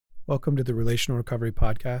Welcome to the Relational Recovery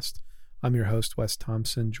Podcast. I'm your host, Wes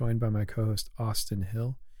Thompson, joined by my co-host, Austin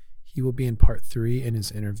Hill. He will be in part 3 in his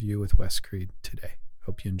interview with Wes Creed today.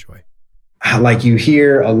 Hope you enjoy. Like you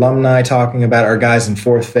hear alumni talking about our guys in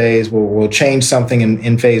fourth phase, we'll change something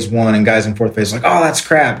in phase 1, and guys in fourth phase are like, oh, that's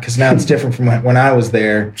crap, because now it's different from when I was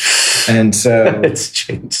there. And so it's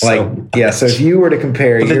changed. So if you were to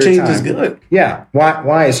compare but your the change time, is good. Yeah.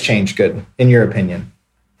 Why is change good, in your opinion?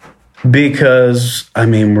 Because,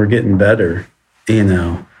 we're getting better,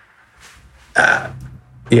 Change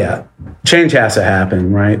has to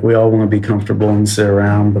happen, right? We all want to be comfortable and sit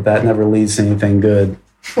around, but that never leads to anything good.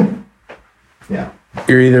 Yeah.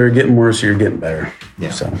 You're either getting worse or you're getting better.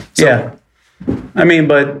 Yeah. Yeah.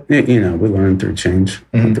 But, we learn through change,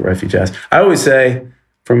 like the Refuge has. I always say,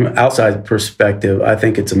 from an outside perspective, I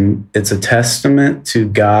think it's a testament to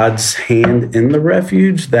God's hand in the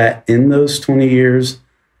Refuge that in those 20 years,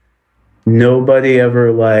 nobody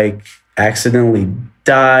ever accidentally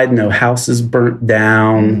died. No houses burnt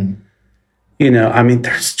down.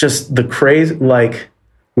 There's just the crazy,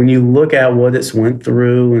 when you look at what it's went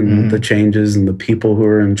through and the changes and the people who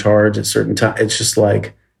are in charge at certain times, it's just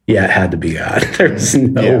it had to be God. There's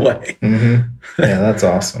no way. Yeah, that's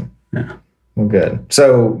awesome. Yeah. Well, good.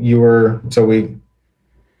 So you were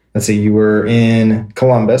in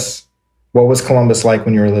Columbus. What was Columbus like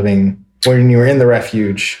when you were in the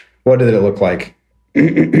Refuge? What did it look like?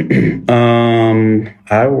 I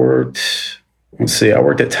worked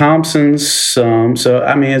at Thompson's some. So,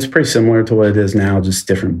 it's pretty similar to what it is now, just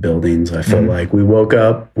different buildings. I feel like we woke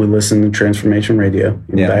up, we listened to Transformation Radio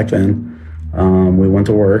back then. We went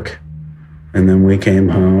to work, and then we came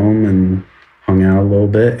home and hung out a little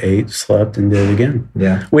bit, ate, slept, and did it again.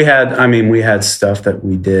 Yeah. We had stuff that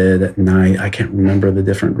we did at night. I can't remember the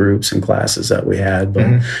different groups and classes that we had,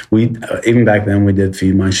 but we, even back then, we did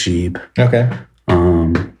Feed My Sheep. Okay.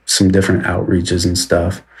 Some different outreaches and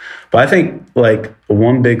stuff. But I think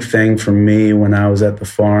one big thing for me when I was at the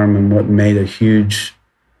farm and what made a huge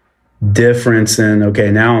difference in,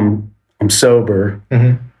 now I'm sober.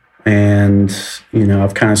 And,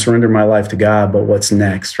 I've kind of surrendered my life to God, but what's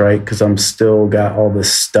next, right? Because I'm still got all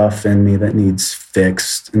this stuff in me that needs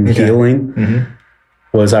fixed and healing.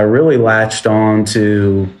 Was I really latched on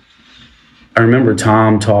to, I remember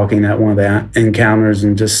Tom talking at one of the encounters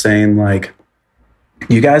and just saying,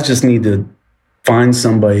 you guys just need to find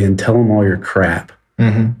somebody and tell them all your crap.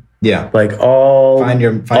 Yeah. Find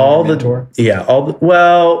your mentor.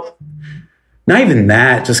 Well, not even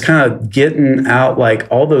that, just kind of getting out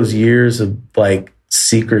all those years of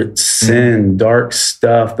secret sin, dark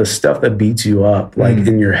stuff, the stuff that beats you up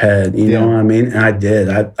in your head, you know what I mean? And I did.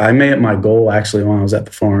 I made it my goal actually when I was at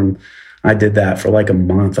the farm. I did that for a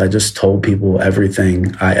month. I just told people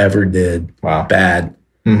everything I ever did bad.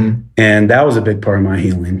 And that was a big part of my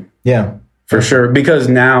healing. Yeah. For sure. Because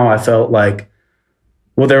now I felt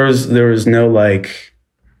there was no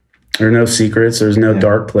there are no secrets. There's no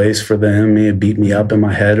dark place for the enemy to beat me up in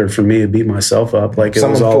my head or for me to beat myself up. It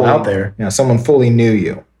was all out there. Yeah, someone fully knew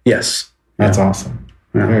you. Yes. That's awesome.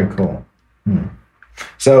 Yeah. Very cool.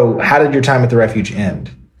 So how did your time at the Refuge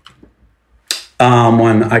end?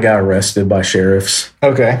 When I got arrested by sheriffs.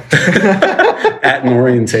 Okay. At an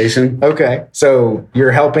orientation. Okay. So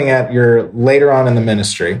you're later on in the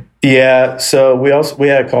ministry. Yeah. So we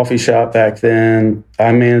had a coffee shop back then.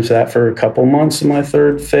 I managed that for a couple months in my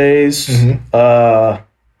third phase, along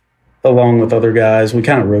with other guys. We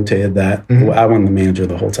kind of rotated that. I wasn't the manager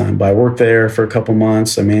the whole time, but I worked there for a couple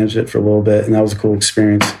months. I managed it for a little bit, and that was a cool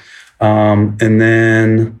experience. And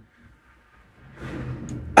then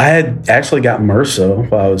I had actually got MRSA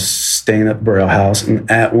while I was staying at the Burrell House. And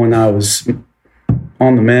when I was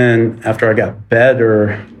on the men, after I got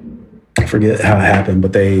better, I forget how it happened,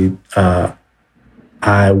 but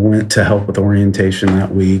I went to help with orientation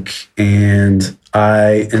that week, and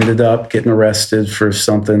I ended up getting arrested for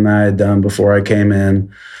something that I had done before I came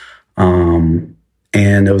in. And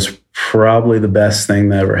it was probably the best thing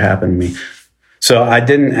that ever happened to me. So I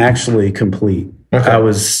didn't actually complete. Okay. I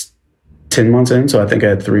was 10 months in, so I think I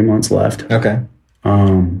had 3 months left. Okay.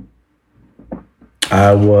 I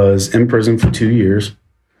was in prison for 2 years.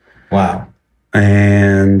 Wow.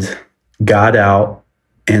 And got out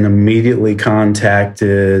and immediately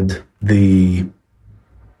contacted the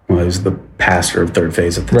pastor of third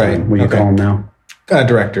phase at the time. What do you call him now?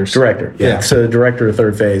 Directors. Director. Yeah. So the director of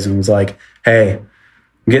third phase, and was like, hey,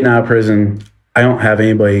 I'm getting out of prison. I don't have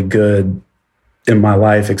anybody good in my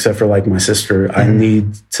life except for my sister. I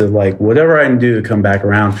need to whatever I can do to come back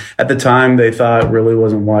around. At the time, they thought it really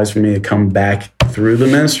wasn't wise for me to come back through the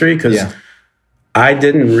ministry because I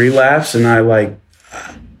didn't relapse, and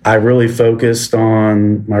I really focused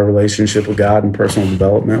on my relationship with God and personal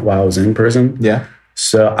development while I was in prison. Yeah.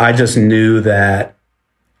 So I just knew that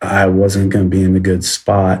I wasn't going to be in a good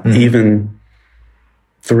spot, even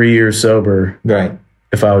 3 years sober. Right.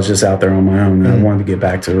 If I was just out there on my own, and I wanted to get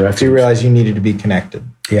back to the refuge. So you realized you needed to be connected.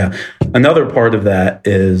 Yeah. Another part of that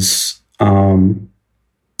is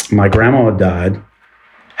my grandma had died,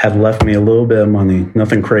 had left me a little bit of money,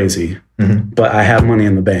 nothing crazy, but I have money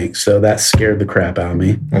in the bank. So that scared the crap out of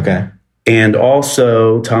me. Okay. And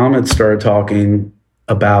also, Tom had started talking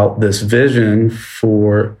about this vision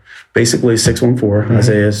for basically 614,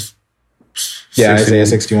 Isaiah's. Yeah, Isaiah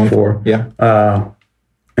 61:4. Yeah.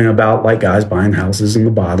 And about like guys buying houses in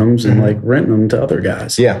the bottoms and like renting them to other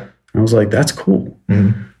guys. Yeah. I was like, that's cool.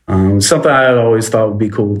 Something I had always thought would be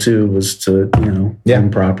cool too was to, own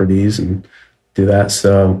properties and do that.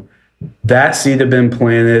 So that seed had been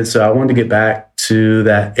planted. So I wanted to get back to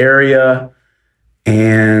that area,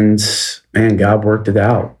 and man, God worked it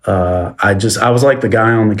out. I was like the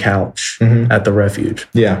guy on the couch at the refuge.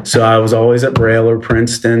 Yeah. So I was always at Braille or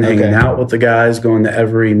Princeton, hanging out with the guys, going to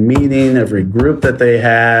every meeting, every group that they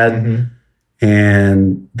had.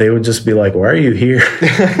 And they would just be like, why are you here?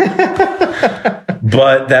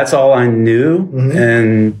 But that's all I knew.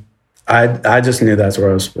 And I just knew that's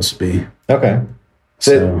where I was supposed to be. Okay.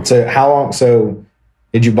 So how long? So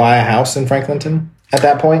did you buy a house in Franklinton at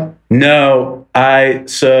that point? No, I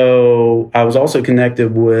was also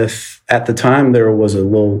connected with, at the time, there was a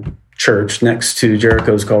little church next to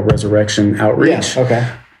Jericho's called Resurrection Outreach. Yeah, okay.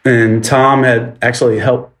 And Tom had actually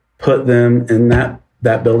helped put them in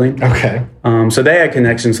that building. Okay. So they had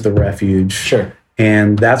connections to the refuge. Sure.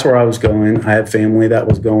 And that's where I was going. I had family that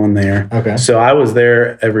was going there. Okay. So I was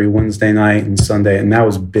there every Wednesday night and Sunday, and that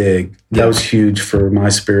was big. That was huge for my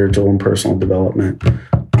spiritual and personal development.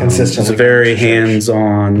 Consistently. It's a very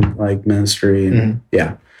hands-on like ministry. And,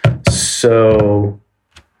 yeah. So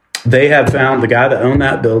they had found the guy that owned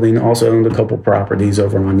that building also owned a couple properties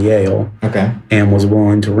over on Yale. Okay. And was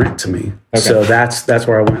willing to rent to me. Okay. So that's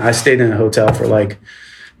where I went. I stayed in a hotel for like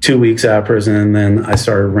 2 weeks out of prison, and then I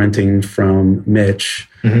started renting from Mitch.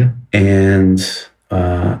 And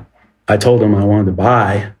I told him I wanted to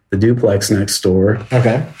buy the duplex next door.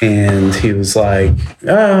 Okay. And he was like,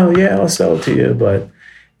 oh, yeah, I'll sell it to you. But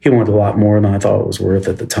he wanted a lot more than I thought it was worth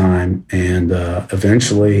at the time. And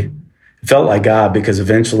eventually, it felt like God, because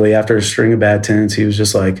eventually, after a string of bad tenants, he was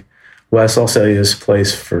just like, Wes, I'll sell you this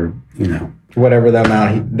place for, whatever the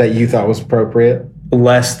amount that you thought was appropriate.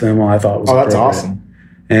 Less than what I thought was appropriate. Oh, that's awesome.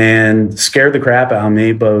 And scared the crap out of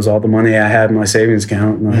me, but it was all the money I had in my savings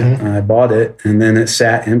account, and I bought it. And then it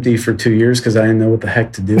sat empty for 2 years because I didn't know what the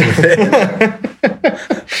heck to do with it.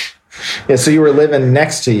 Yeah, so you were living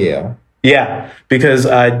next to you. Yeah, because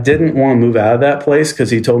I didn't want to move out of that place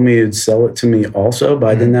because he told me he'd sell it to me also, but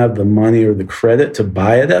I didn't have the money or the credit to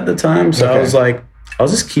buy it at the time. So I was like, I'll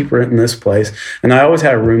just keep renting this place. And I always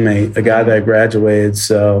had a roommate, a guy that I graduated,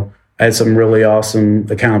 so I had some really awesome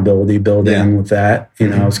accountability built in with that.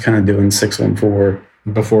 I was kind of doing 614.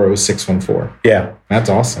 Before it was 614. Yeah. That's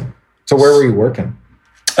awesome. So where were you working?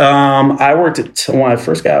 I worked when I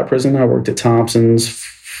first got out of prison, I worked at Thompson's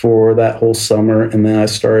for that whole summer. And then I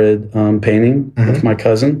started painting with my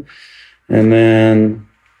cousin. And then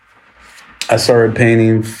I started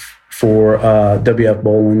painting for W.F.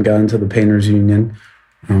 Bolin, got into the Painters Union.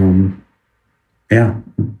 Yeah.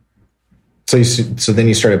 So then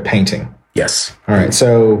you started painting. Yes. All right.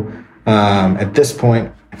 So at this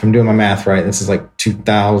point, if I'm doing my math right, this is like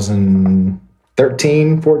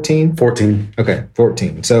 2013, 14? 14. Okay,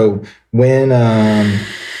 14. So when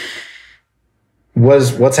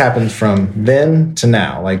what's happened from then to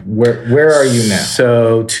now? Like where are you now?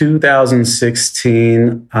 So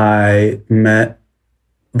 2016, I met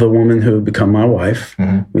the woman who would become my wife.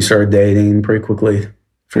 We started dating pretty quickly.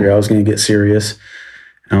 Figured I was going to get serious.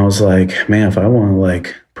 And I was like, man, if I want to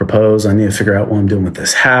like propose, I need to figure out what I'm doing with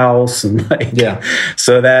this house. And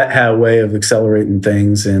so that had a way of accelerating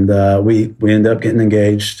things. And we ended up getting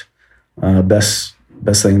engaged. Best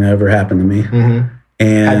thing that ever happened to me.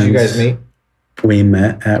 And how'd you guys meet? We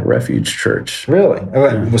met at Refuge Church. Really?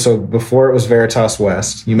 Yeah. So before it was Veritas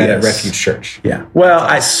West, you met at Refuge Church. Yeah. Well,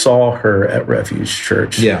 I saw her at Refuge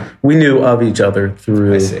Church. Yeah. We knew of each other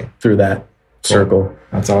through that circle.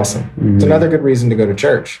 That's awesome. It's another good reason to go to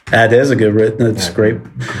church. That is a good reason. It's great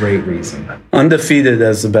reason. Undefeated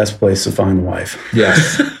as the best place to find a wife.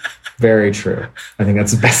 Yes. Very true. I think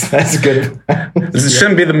that's the best. That's good. This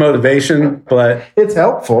shouldn't be the motivation, but it's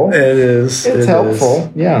helpful. It is. It's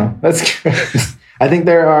helpful. Yeah, that's good. I think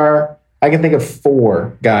I can think of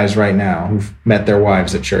 4 guys right now who've met their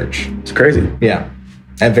wives at church. It's crazy. Yeah.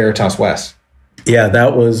 At Veritas West. Yeah,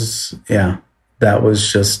 that was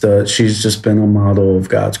just, she's just been a model of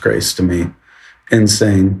God's grace to me.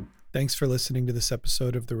 Insane. Thanks for listening to this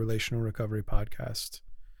episode of the Relational Recovery Podcast.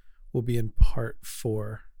 We'll be in part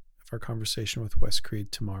 4 of our conversation with Wes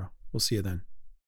Creed tomorrow. We'll see you then.